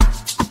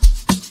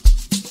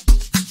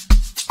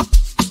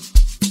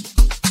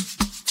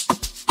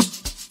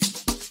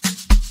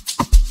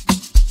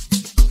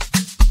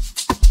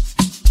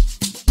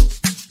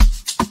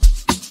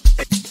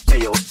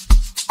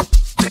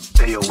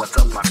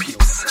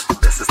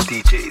is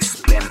DJ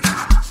Splendour.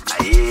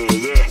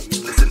 Yeah.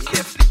 Listen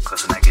carefully,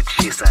 cause I get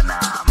chase a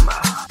number.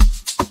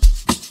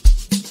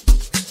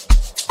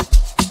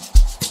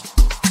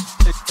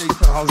 Hey,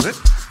 so how's it?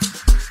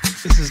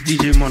 This is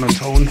DJ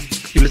Monotone.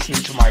 You're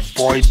listening to my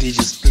boy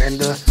DJ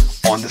Splendour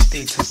on the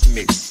Status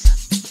Mix.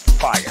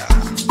 Fire.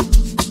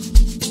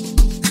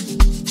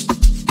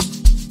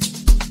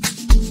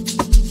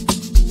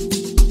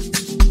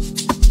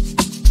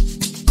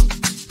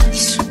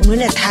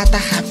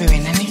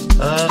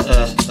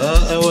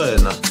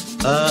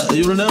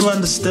 You'll never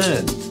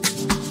understand.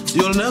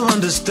 You'll never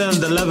understand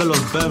the level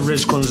of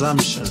beverage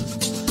consumption.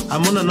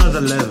 I'm on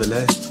another level,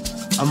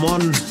 I'm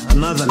on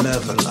another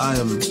level. I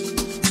am,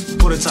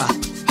 but it's a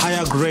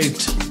higher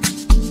grade,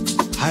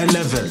 high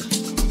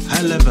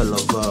level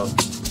of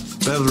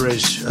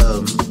beverage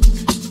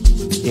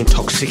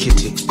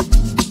intoxicity.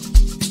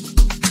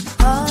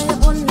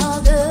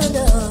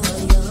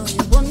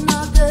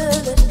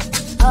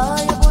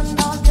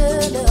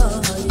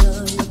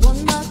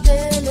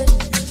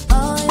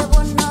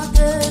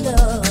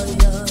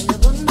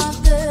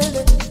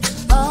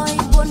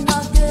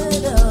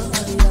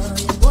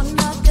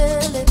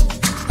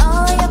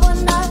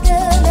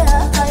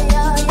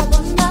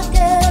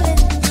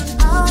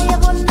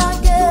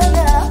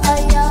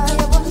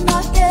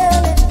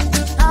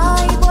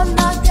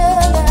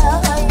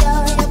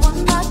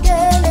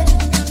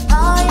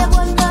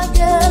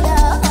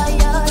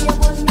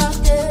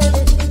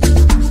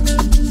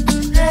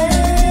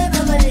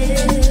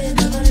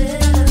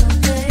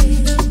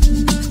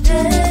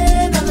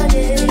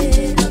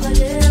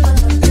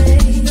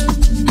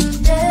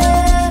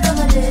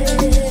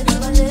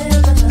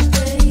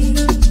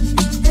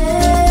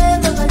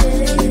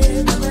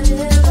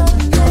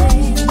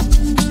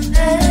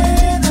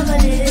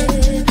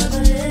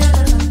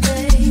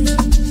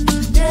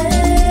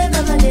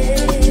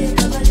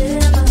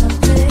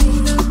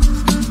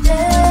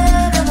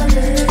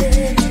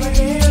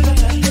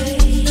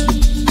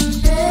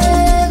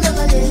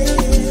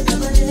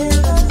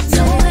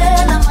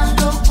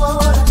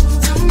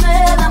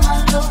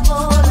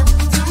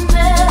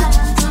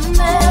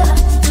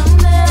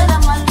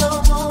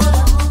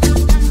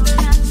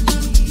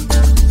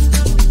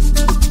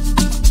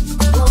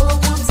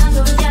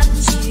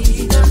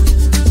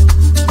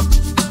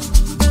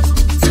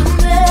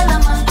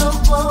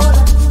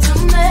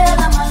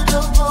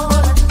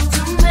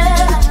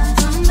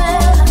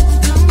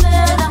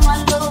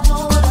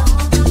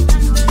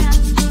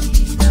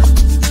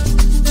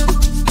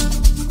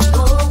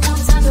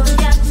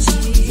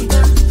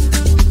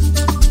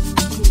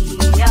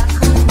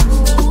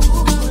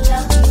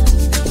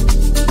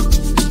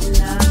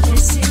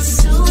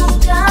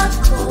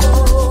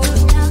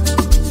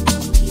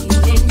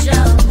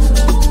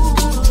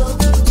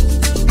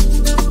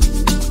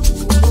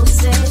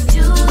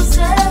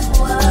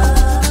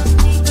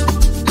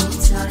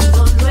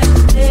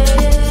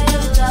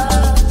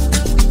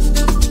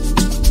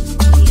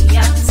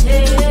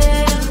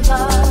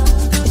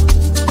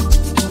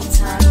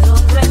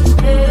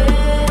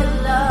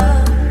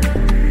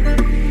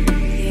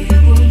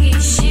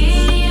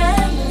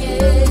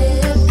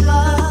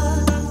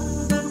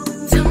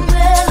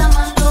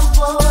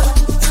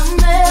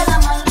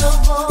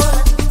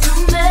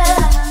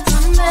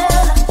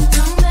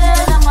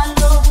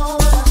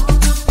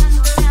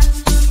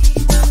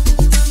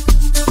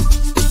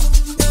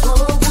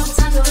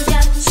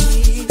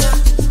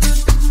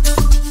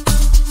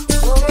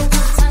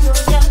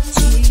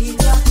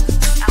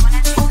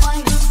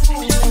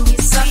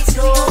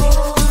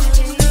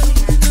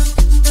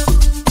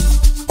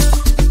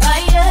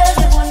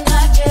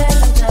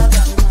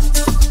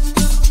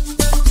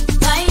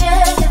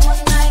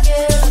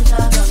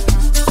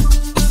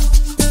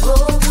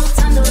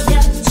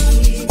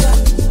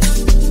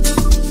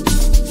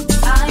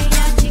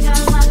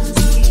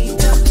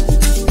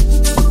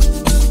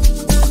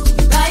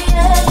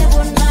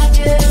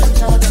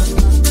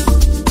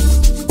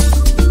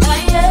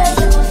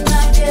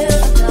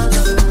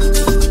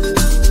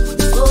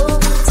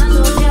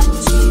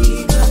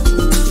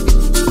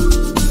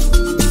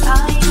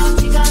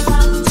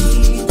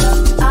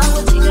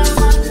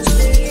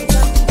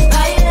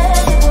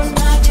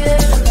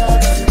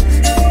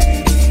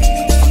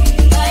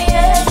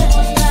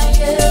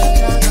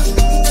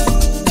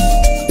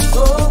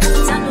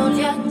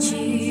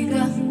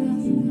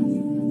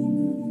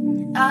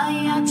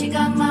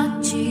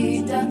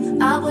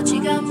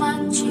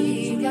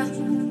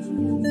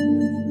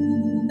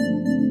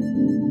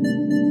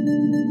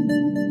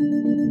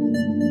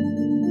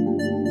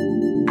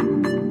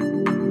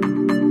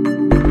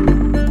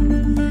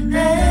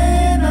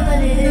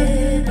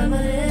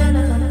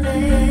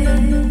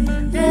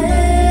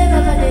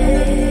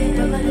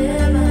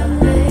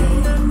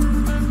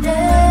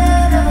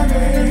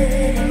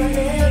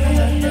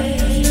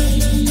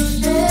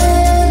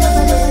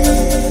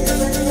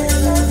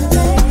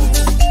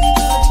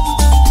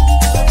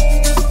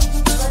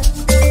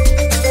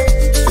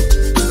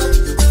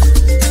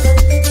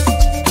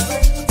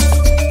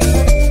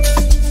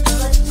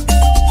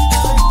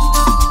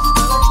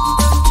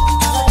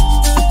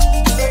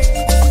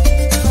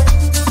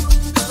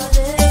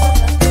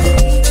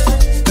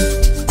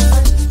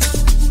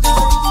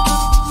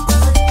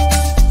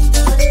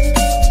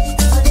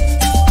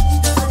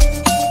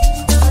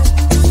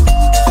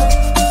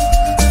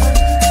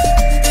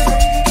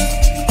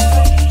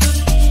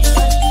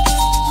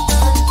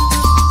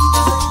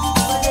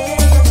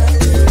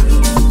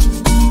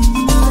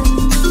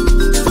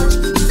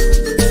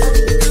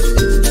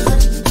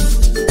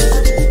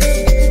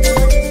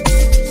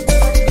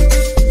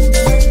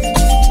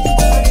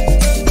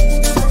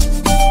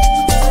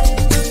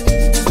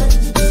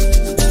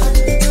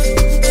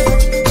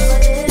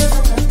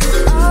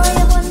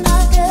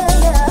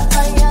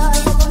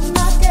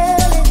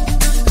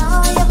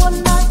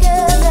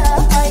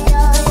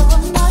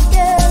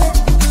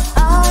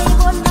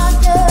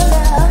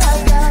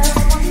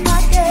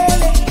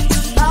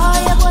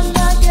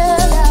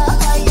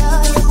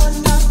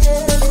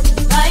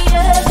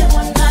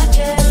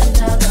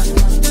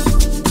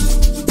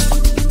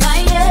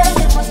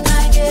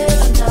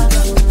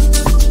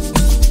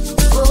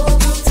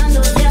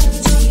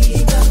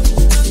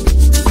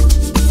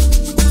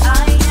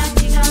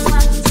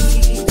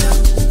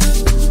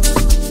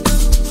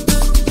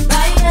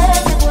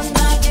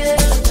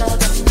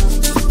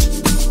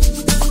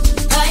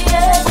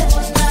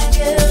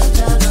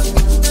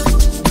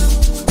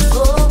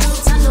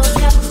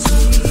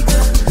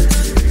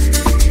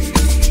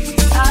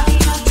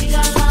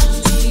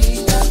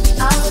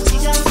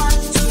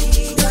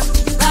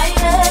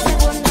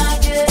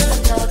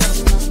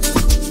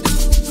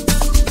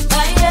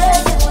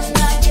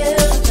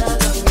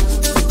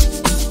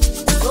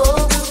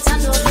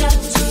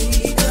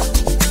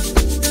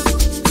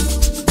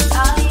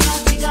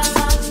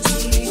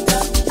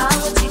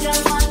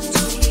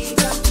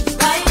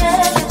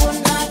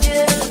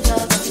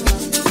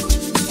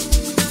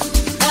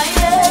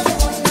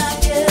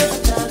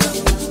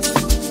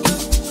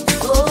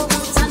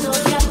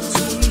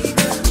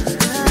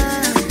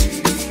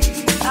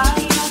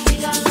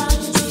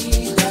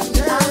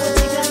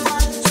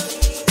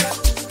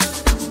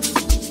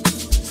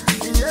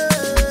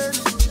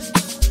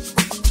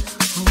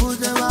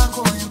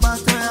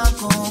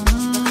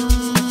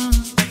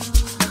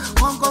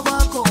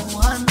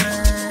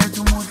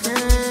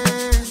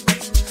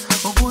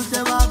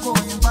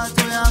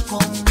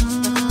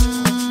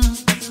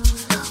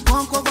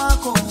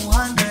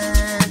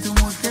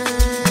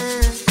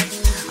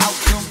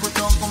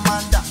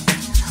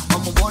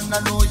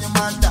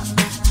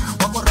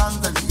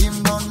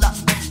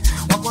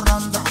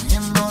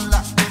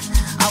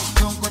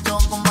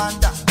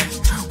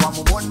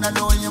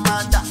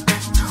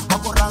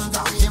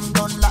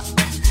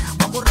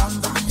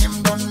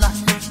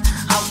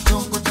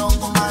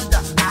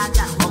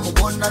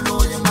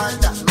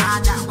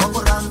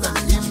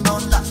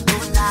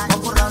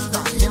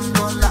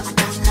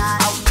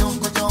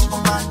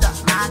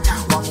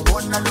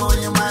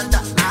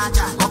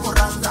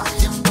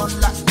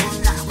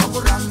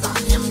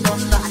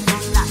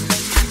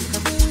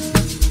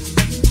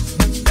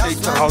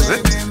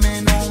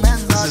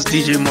 is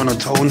DJ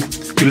Monotone.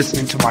 You're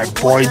listening to my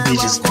boy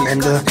DJ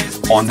Splendour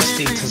on the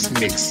Status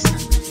Mix.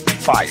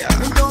 Fire.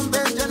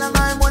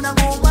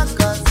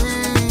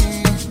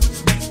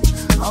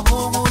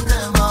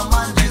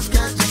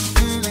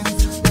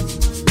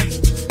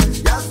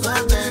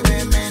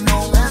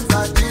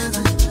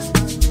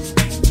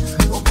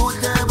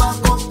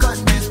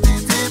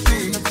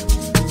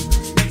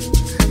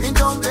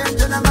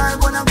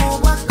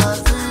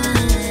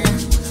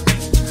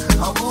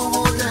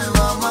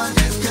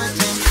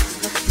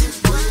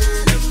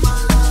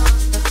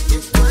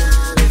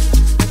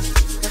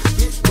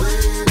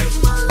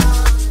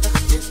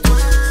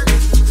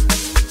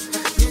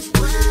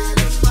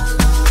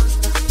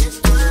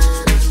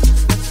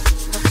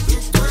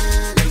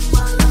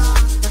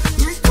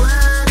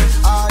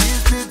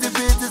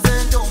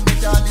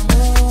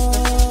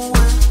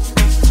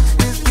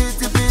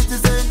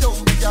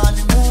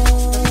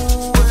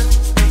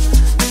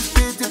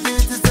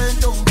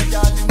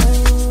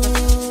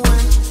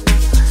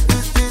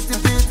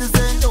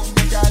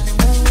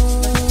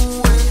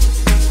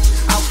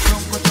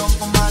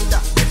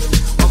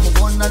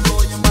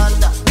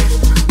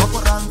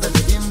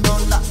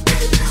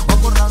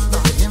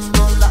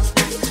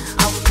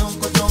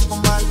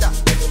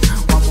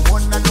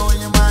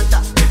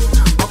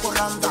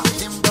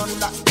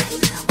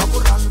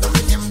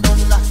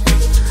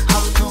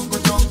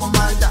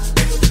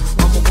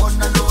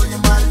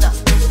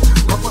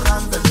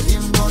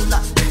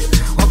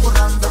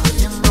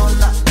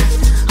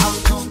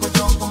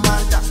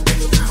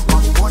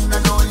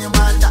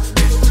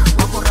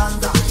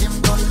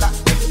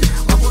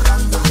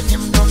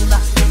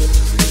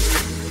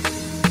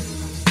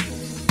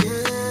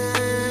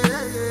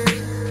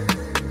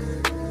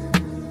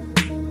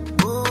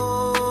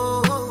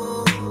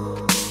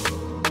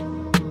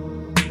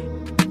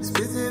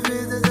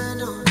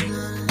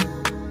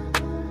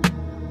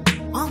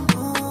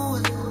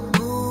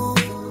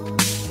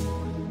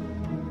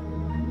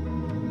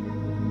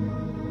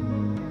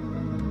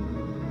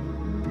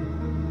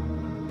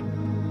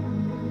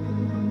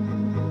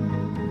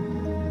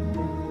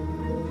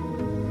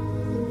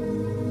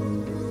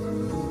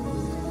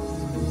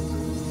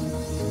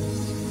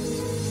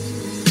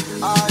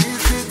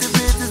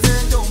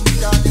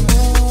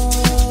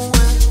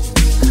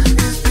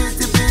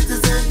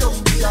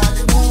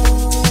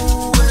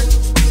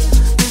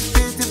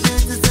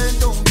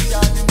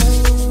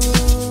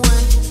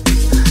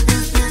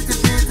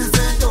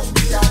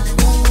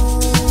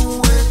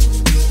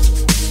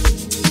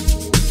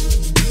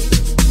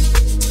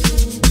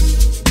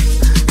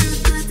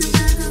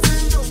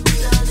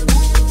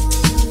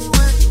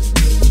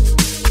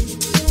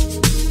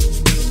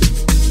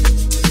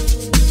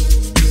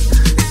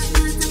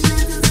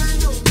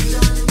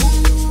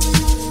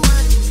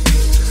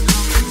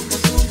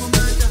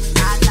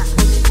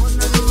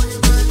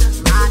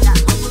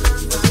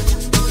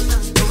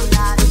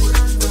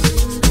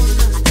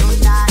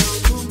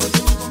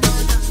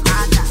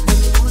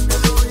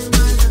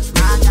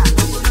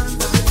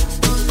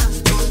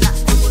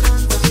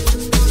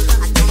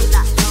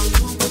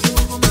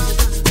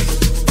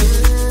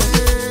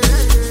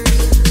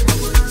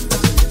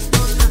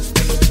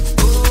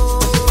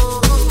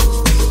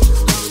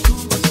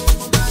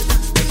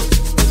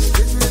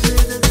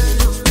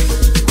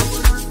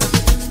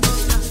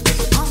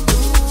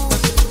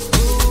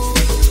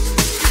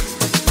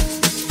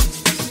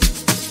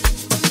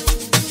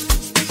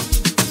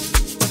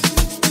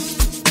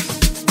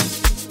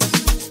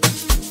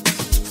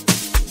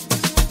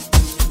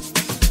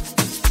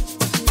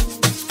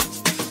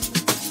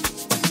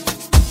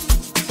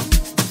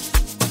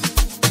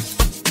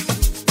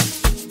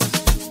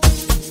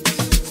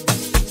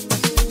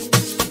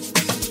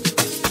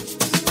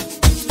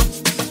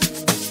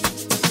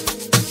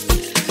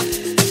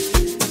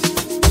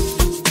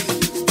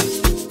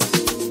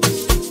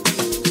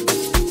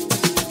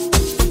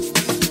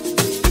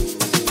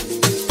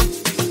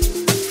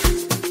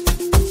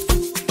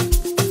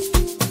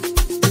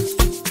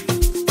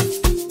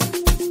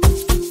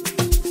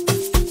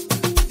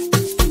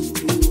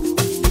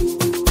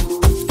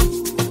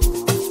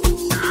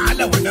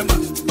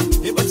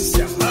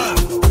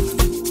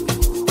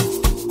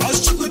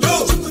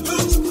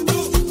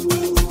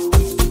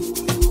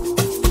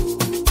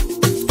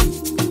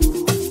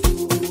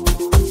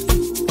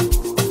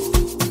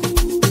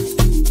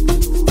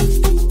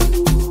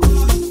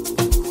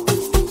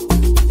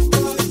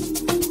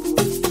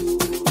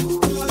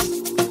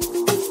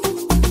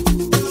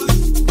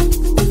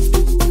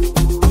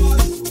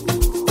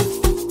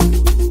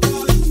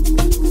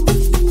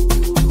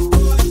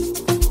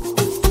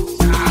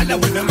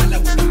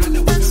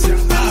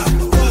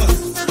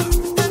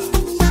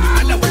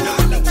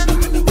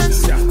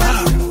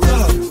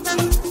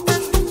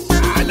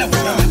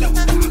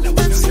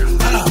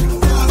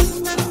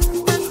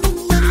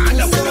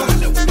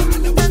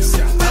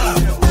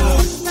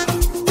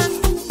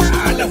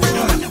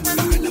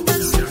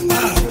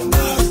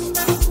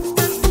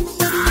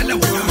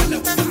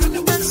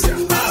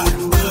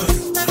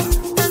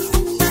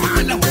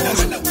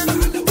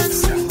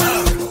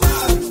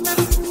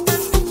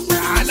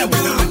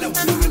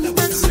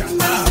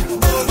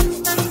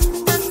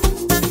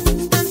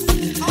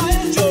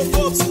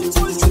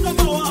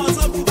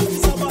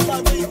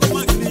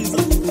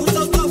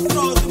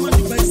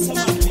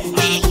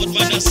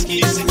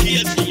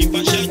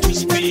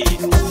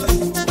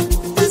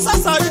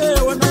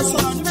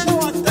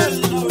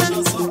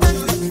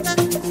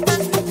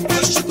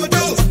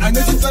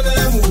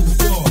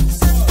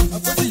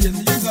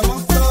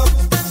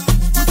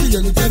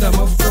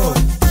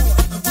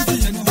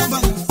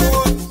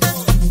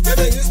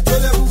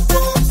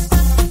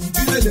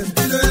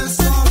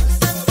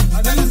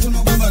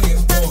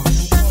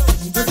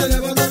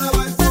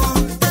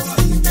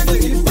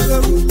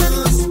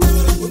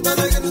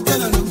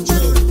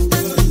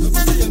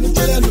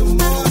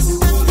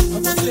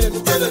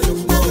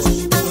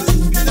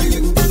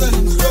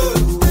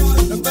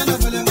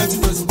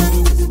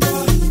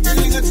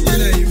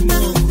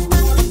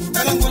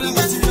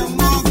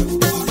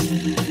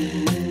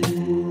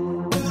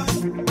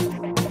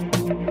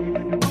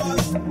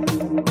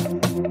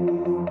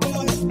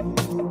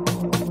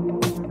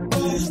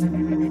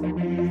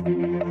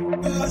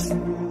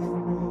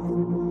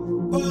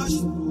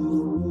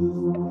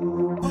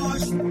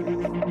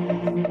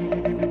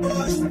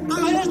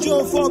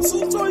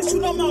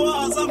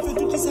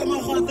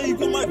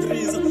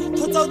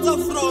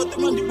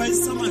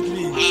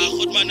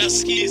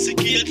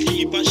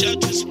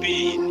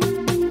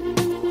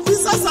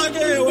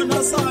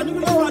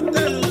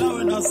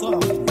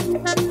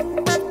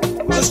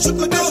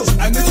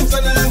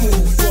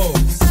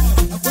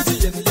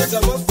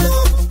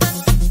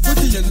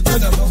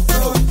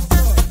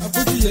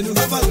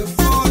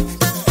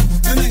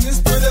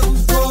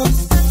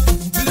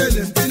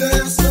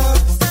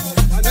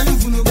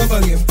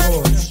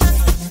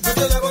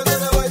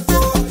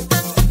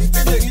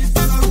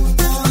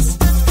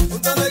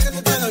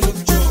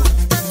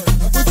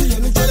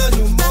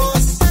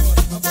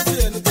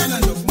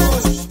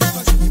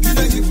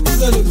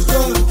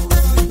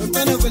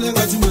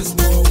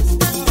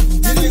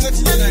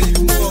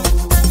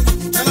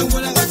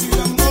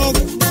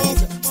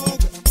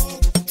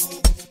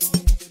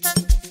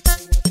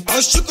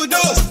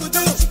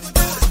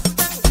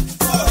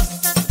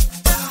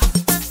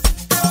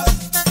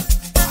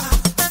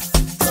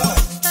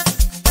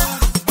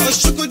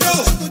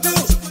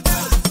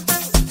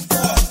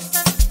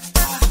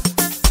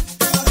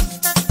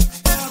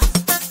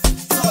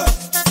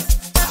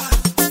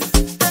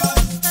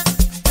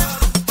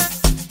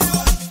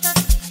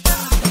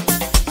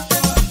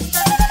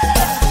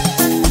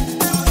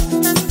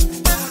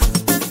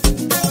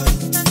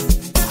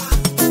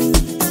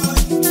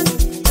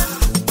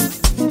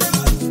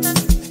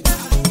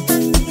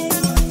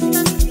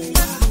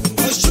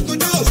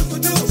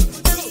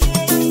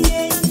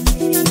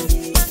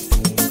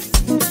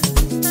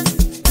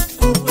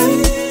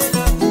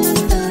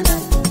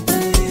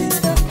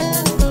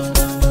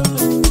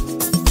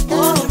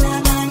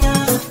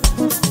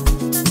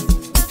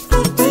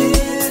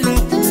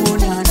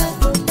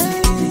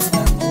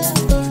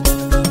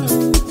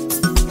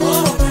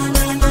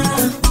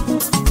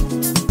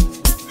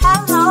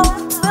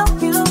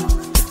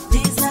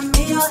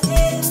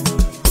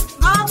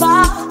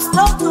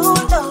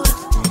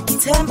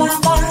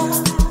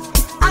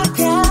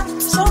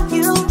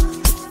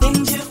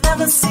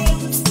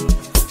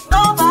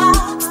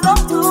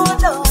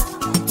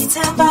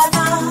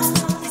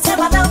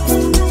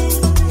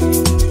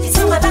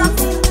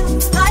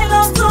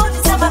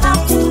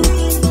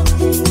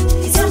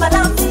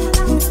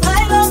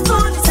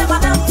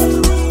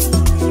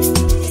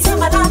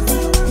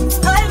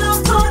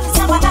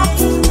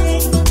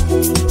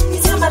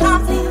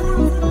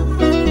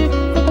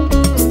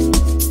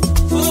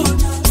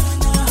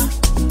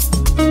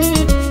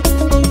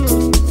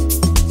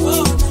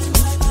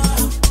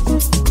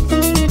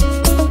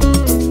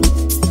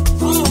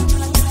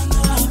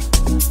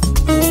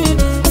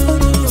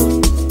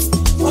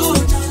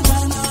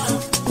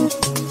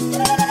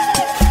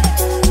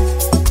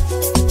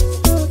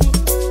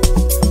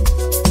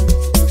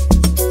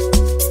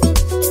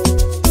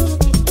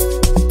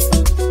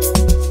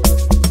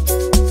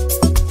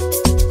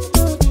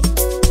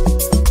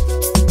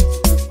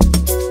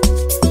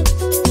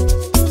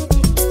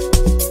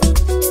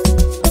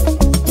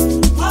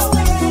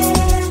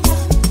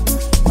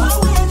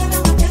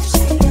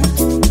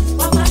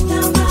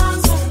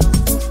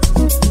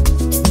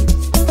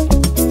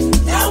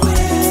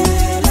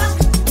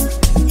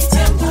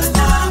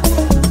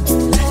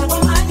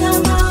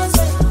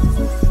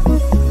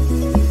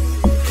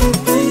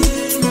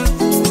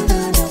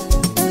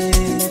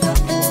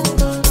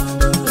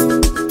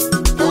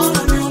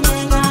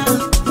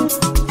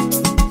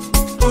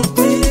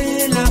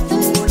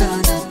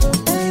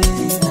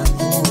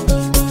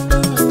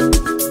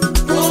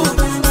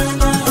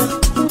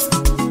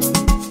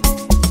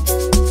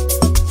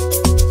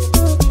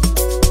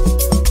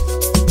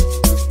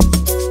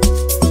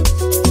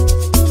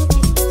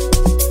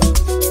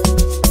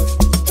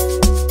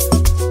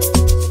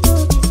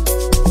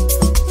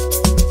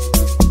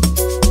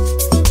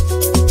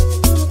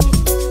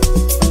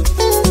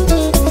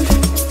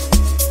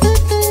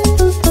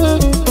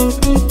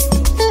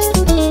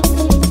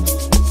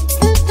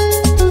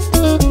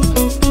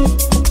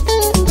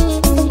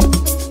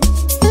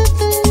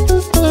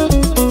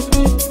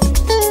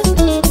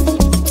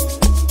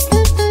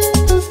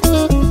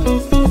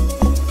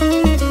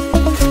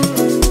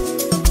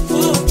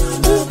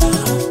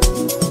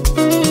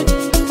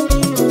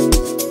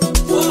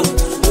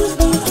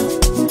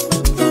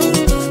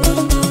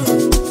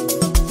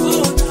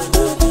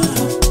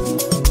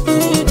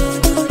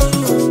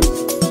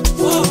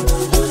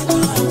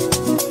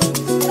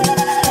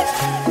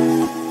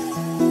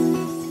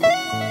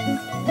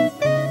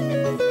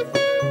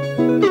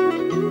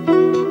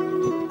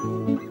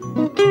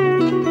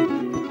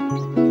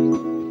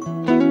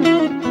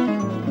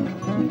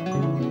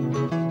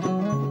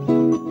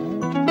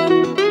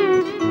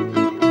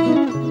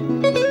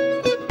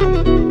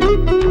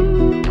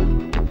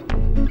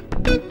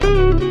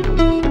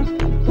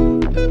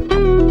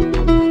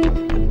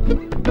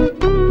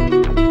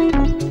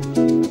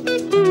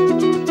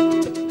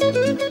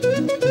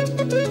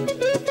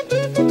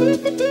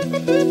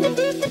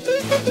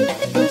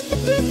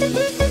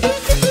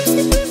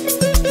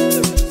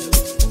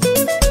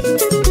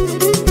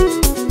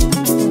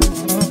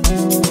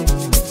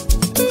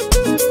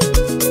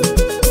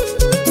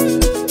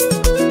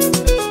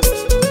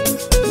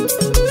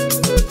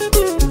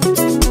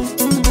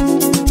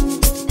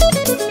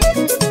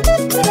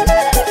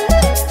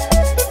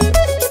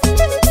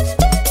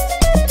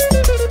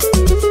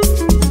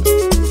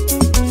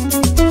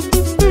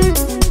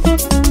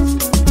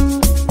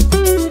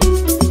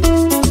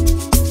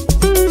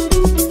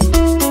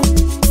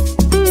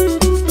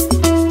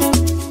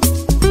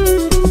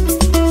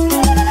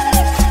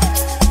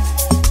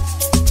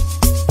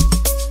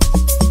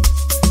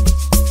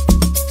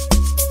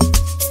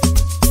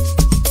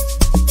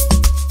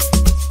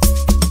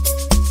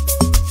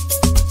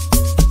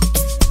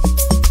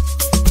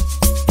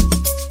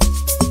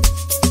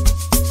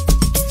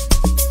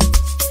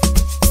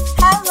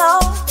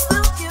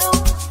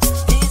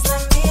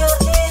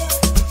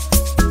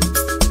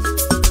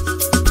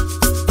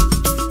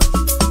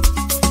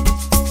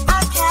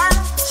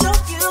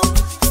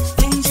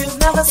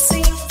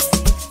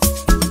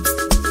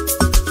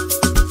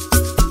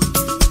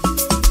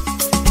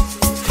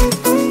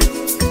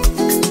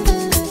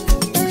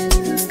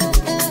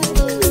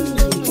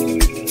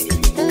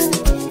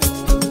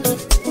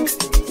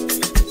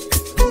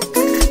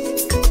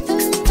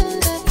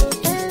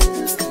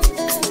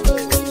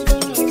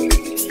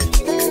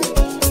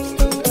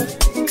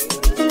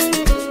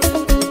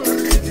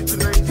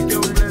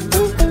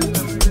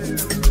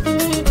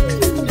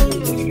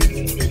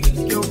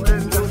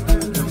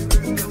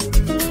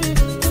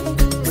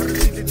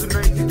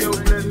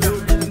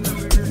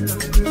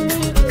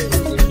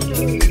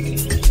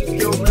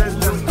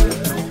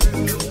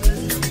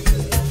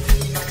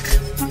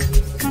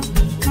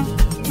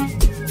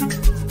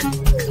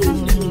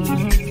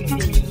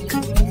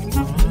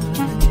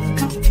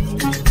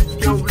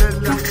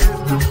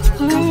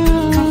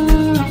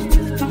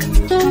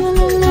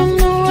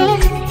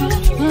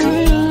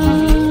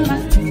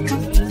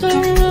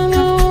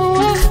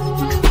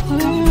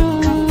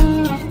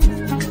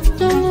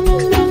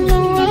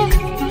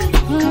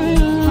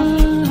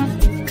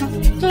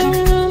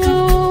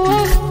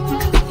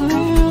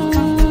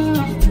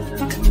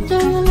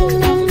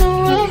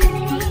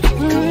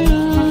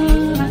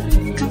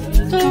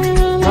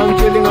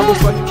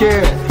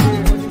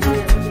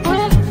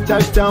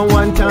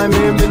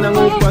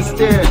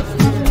 upaster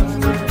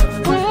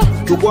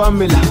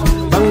ukwamila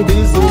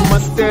bangibiza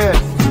umaster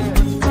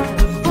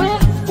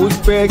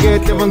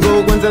usibhekele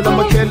bangokwenzela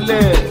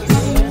amakheles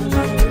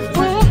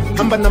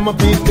hamba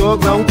nama-big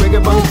dog awungibheke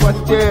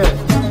bangifater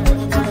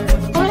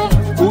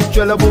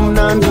utshwala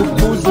bumnandi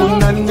ukubuza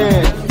unane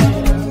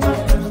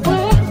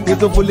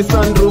ngizovula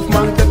isandroof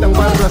mangiceda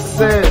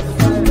ngibarase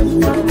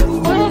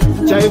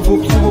jayiva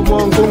ubusuku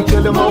bonke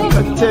ungitshele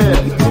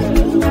mawukhathele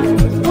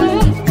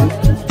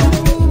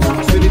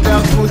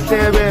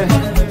Sebe,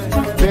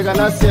 bega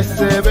la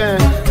sebe,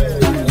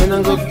 mina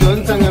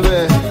ngokudonsa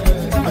ngebe.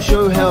 I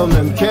show you hell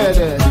man,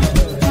 kede.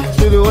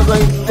 Studio was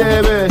like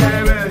sebe,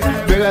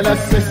 bega la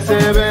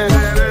sebe,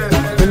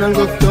 mina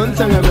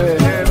ngokudonsa ngebe.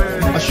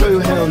 I show you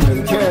hell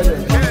man, kede.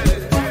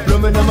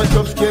 Lumina my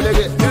chops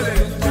kelege,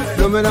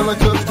 lumina my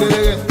chops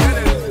kelege,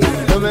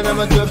 lumina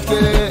my chops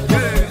kelege,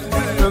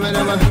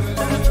 lumina my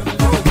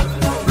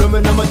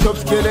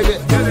chops kelege,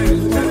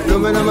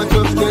 lumina my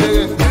chops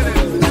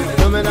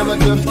kelege. I'm a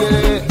tough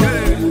kid.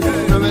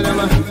 I'm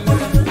a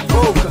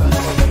focus.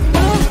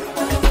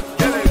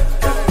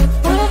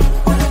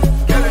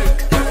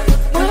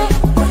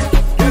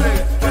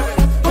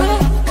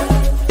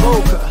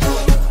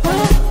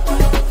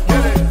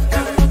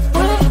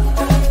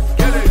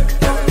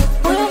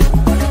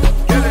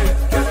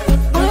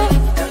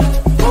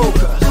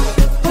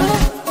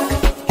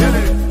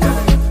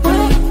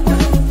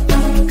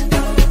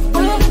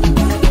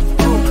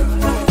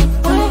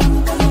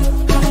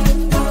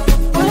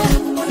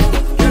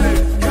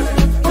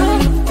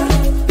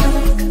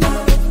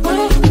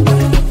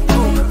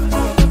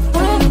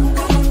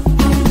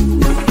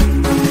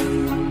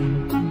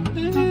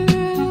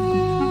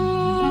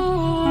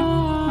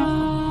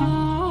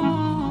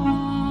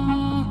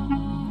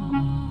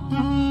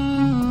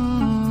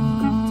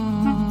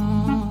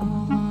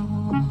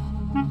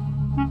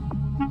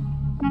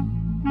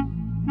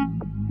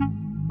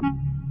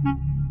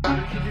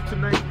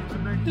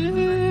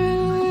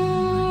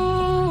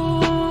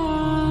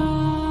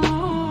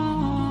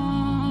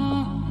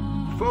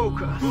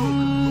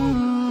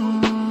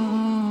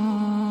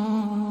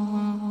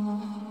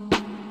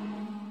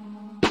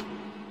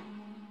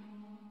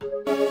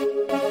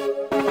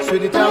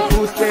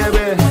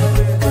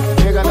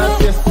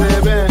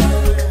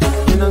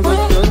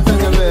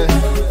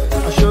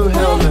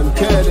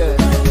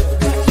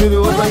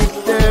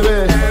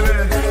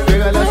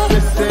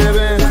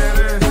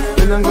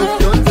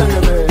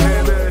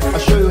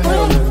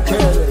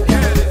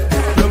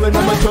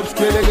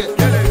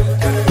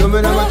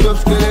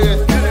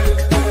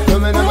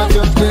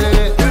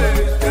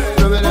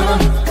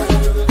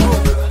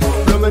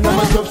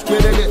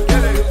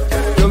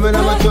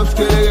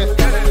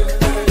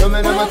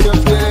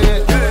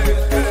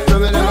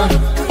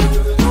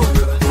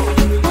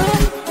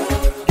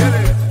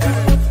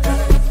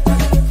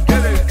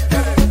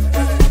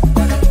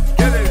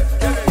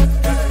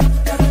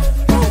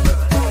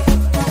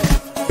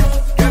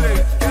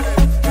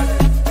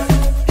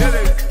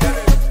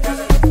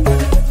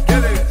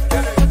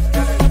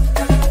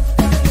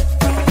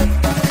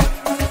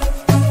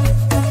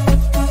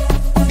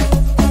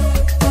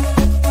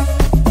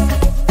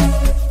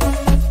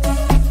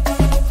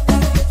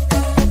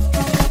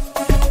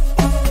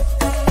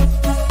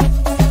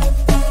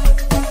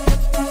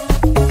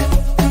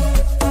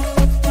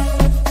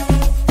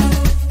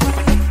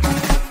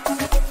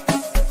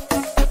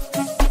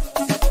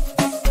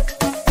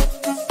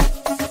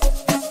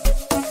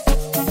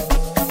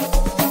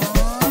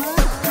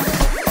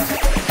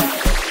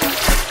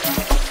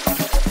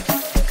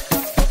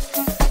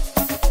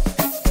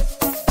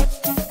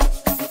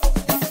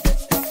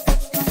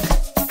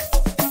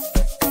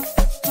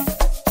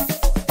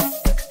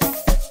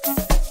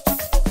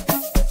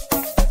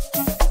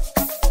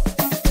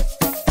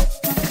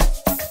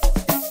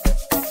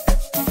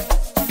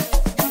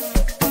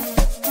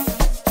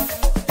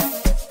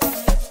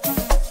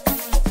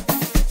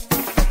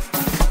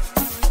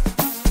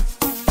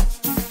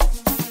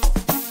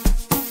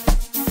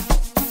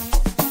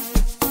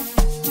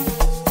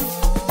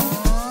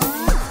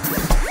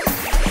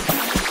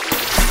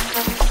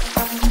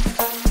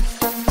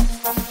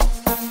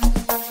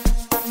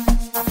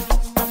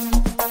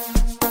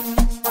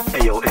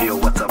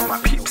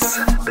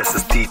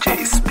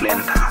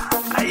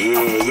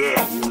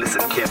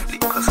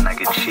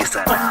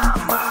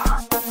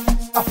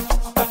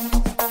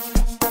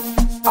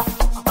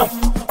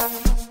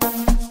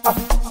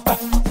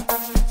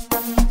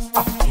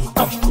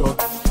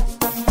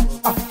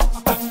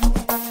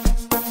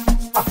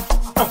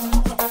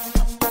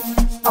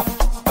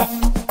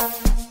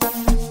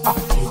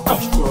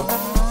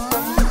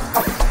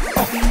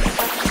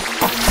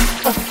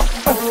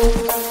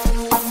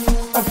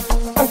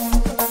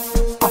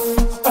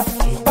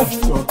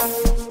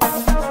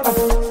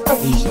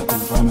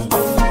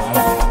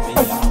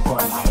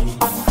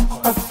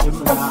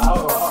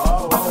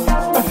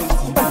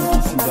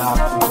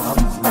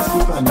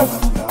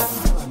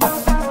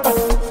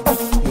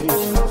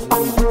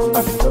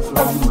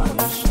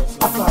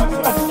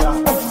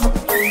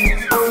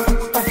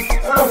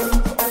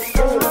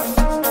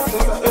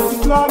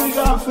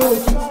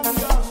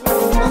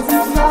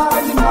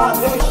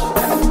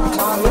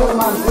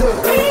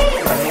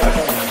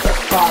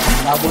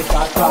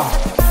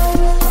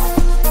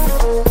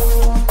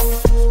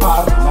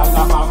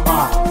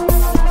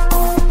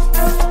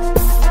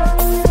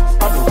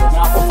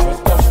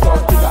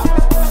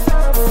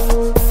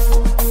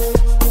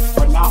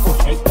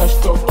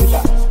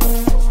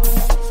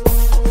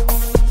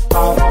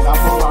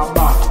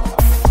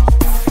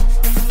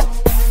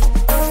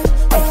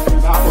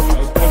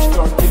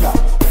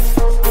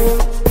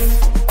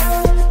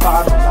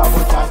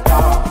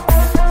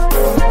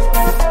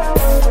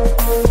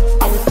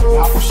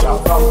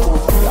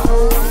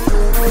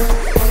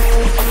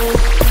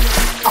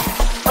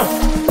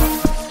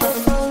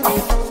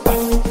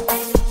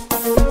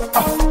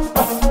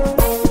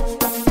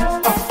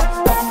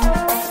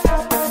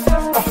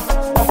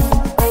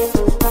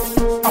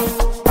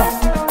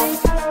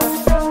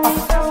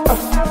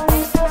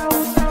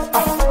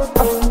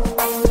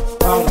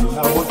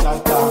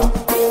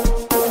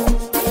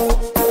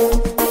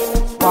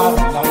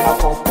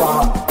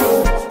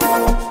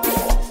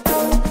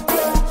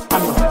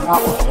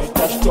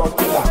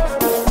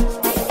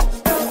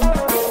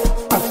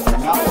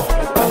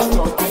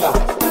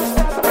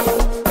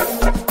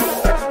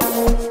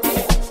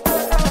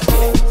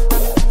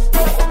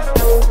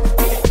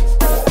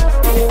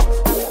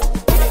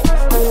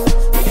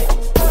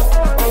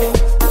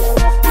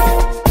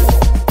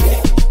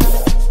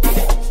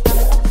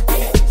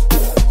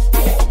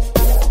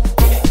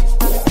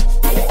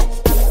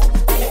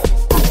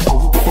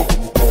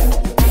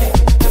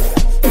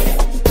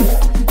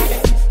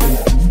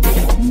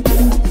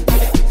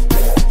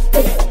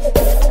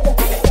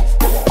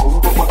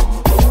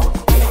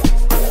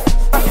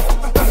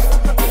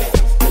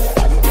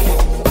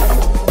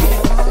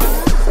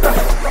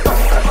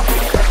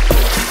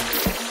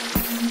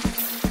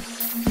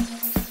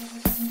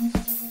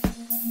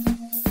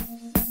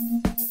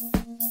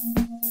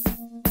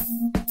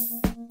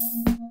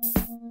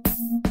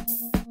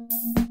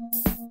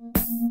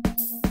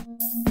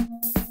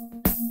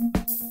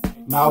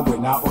 nawe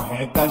na o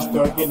heta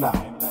stokila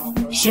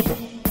shipe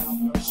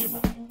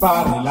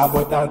pari la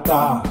botata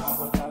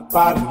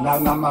pari la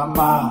na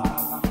mama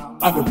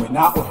nawe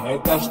na o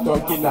heta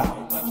stokila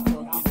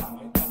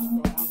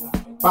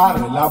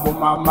pari la bo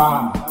mama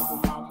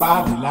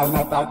pari la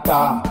na tata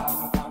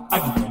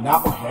nawe na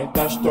o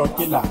heta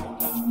stokila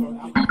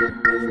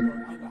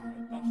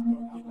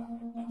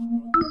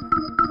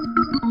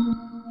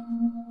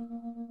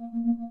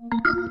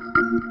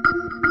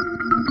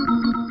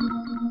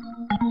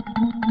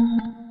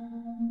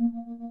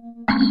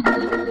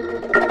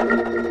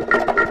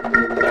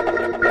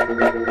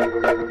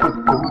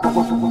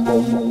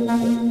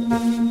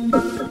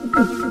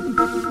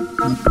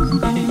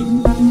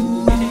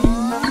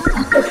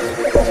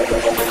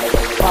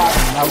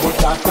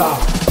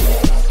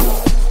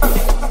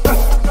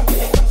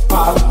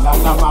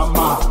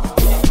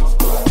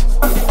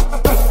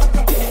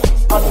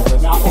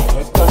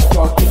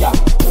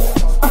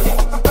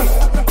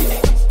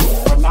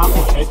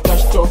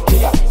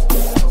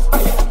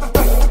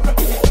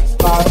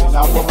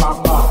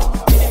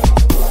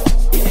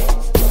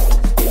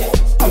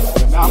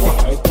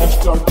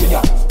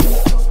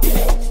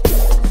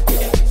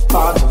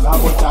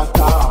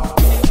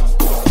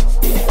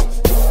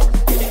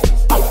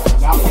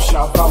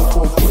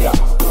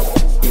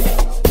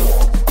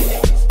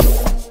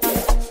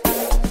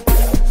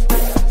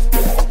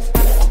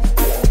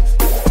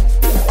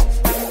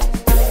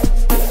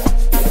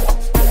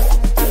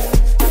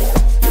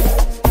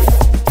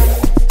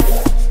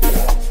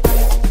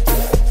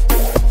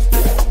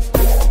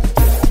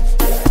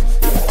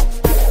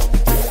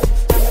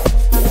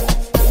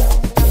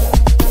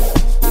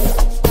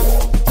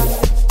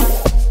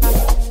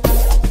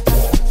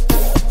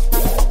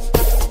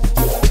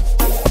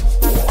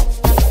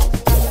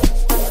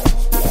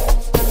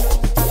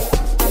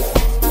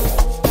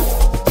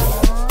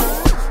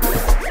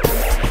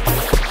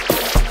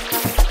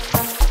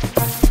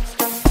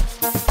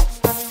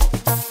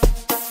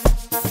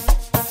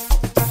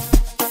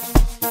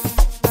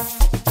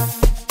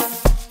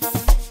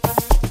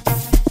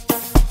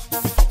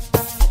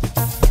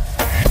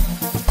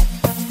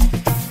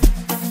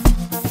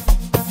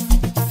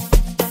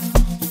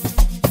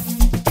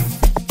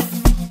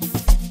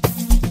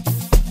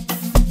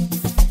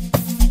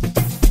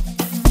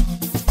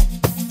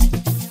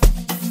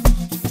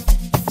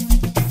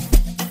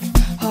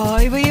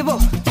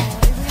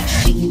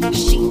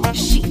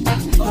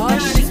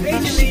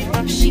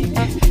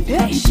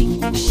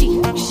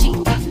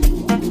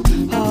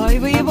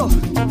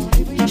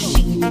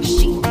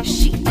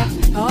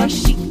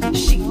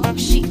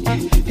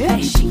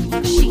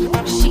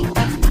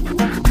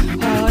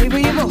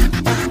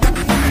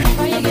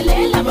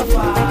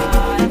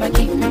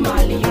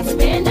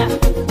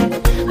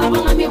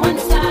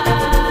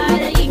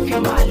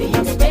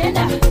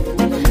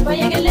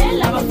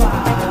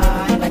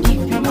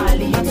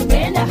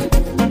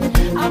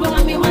Abang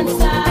ami one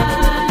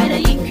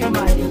side,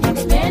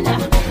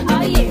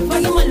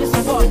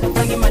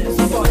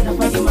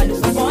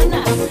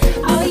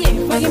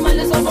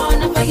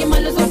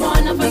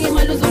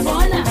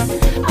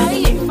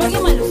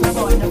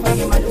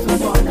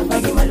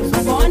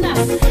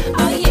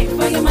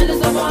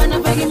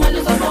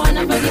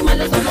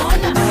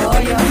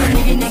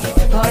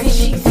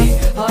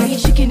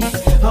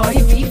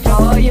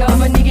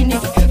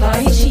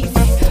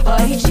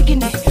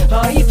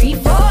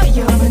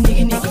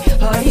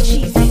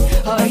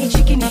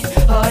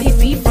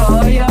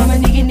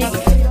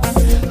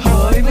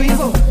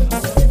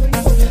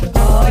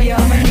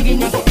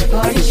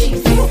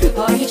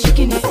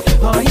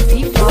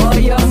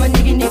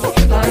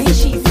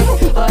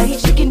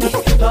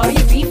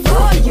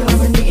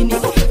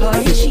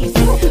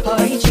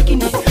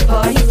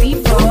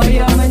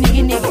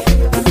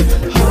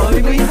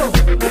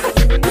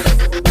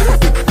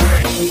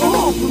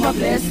 uma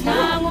bless,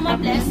 nang uma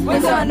bless,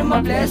 wenzani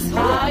uma bless,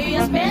 hayi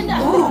yaspenda,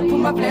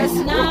 uma bless,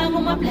 nang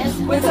uma bless,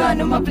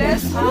 wenzani uma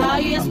bless,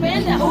 hayi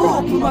yaspenda,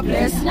 uma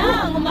bless,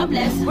 nang uma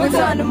bless,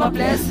 wenzani uma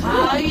bless,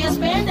 hayi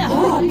yaspenda,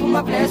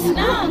 uma bless,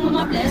 nang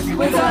uma bless,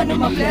 wenzani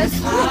uma bless,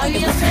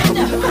 hayi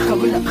yaspenda,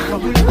 kabula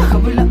kabula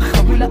kabula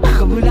kabula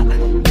kabula,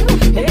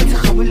 hey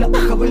kabula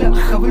kabula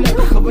kabula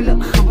kabula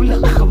kabula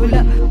kabula,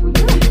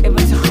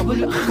 ebase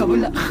kabula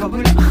kabula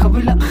kabula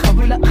kabula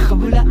kabula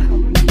kabula,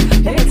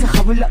 hey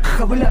kabula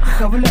kabula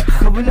kabula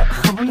kabula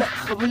kabula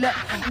kabula,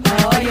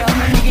 ay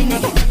ama nigga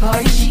nigga,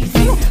 ay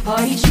cheesy,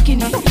 ay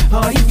chickeny,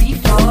 ay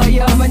beef, ay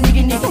ama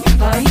nigga nigga,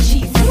 ay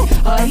cheesy,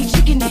 ay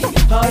chickeny,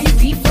 ay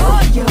beef,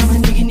 ay ama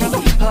nigga nigga,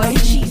 ay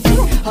cheesy,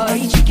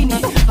 ay chickeny,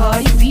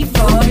 ay beef,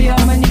 ay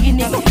ama nigga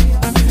nigga,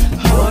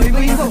 ay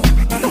baby.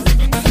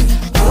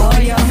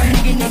 Ay, I'm a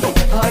nigga nigga,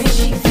 ay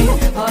cheesy,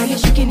 ay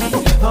chickeny,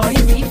 ay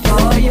beef,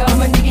 ay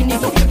I'm a nigga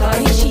nigga,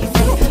 ay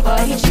cheesy,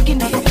 ay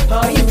chickeny,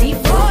 ay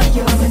beef, ay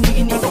I'm a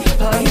nigga nigga,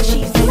 ay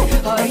cheesy,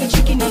 ay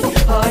chickeny,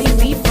 ay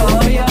beef,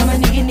 ay I'm a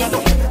nigga nigga,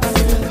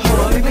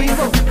 ay baby.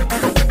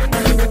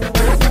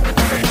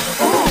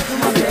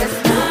 Uma bless,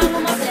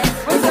 uma bless,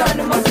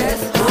 wenzani uma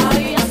bless,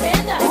 ay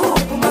yaspenda,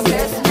 uma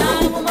bless,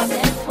 uma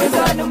bless,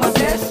 wenzani uma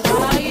bless,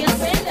 ay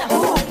yaspenda,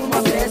 uma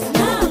bless,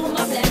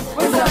 uma bless,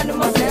 wenzani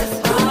uma bless.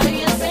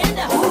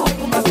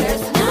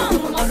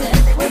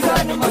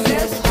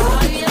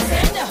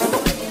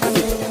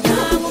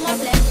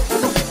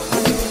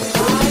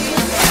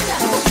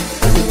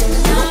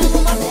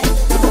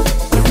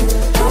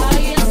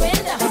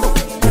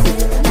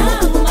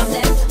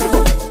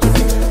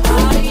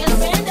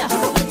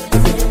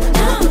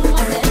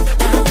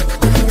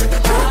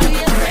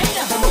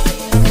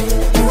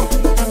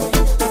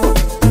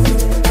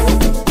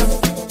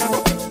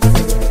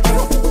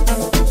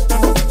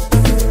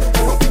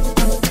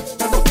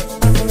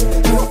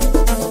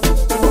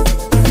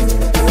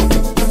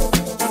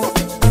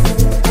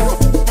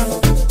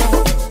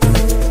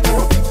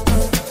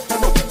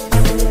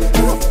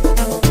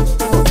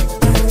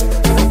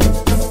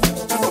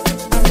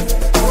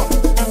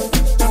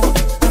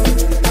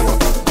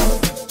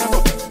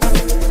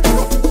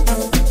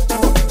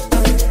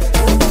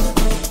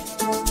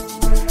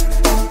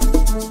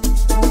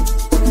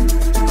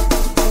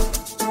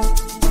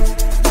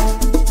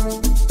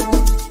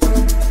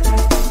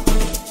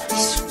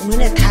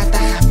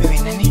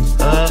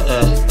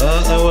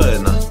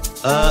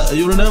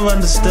 You'll never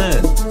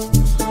understand.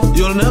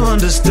 You'll never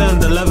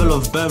understand the level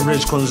of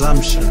beverage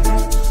consumption.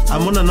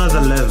 I'm on another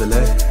level,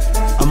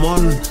 I'm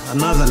on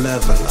another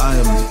level. I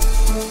am,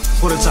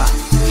 what it's a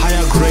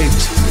higher grade,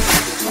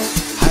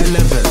 high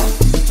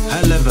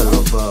level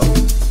of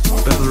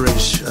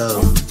beverage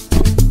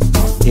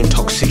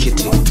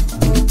intoxicating.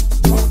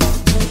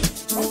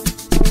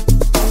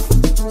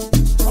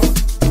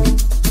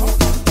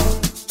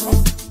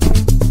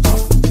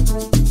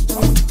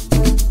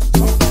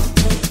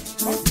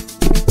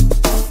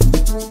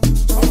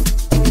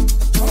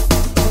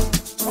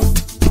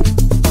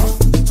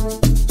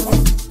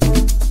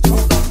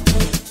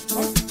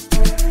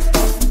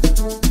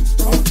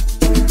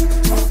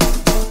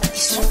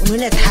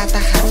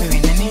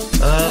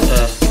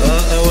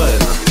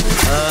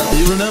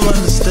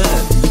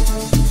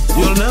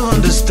 You'll never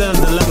understand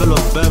the level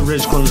of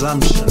beverage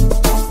consumption.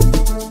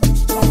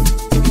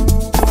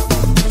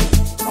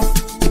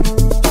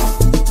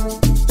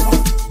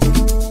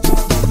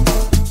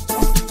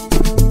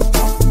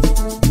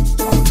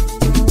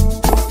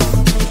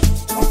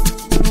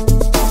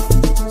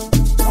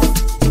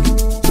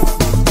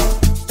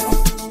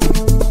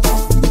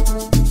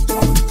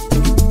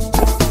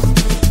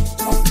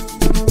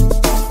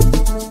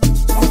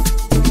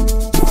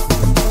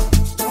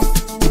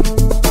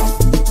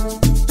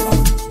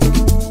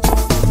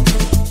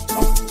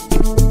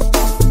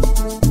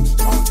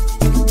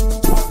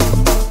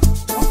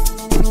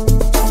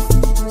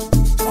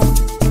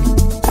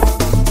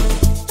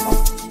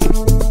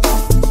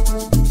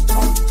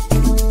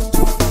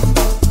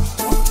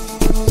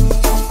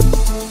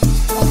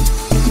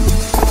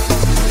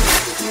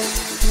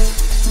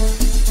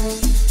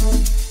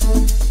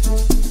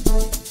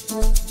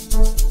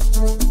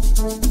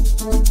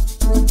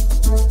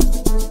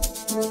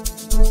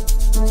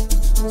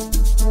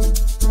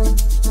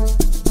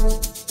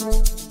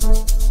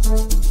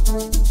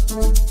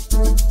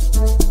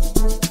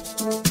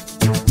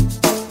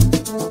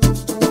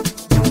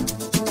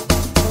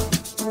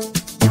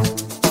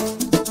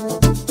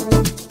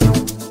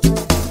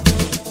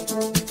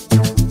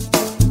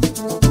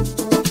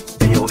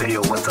 Hey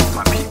yo, what's up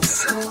my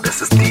peeps?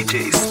 This is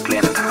DJ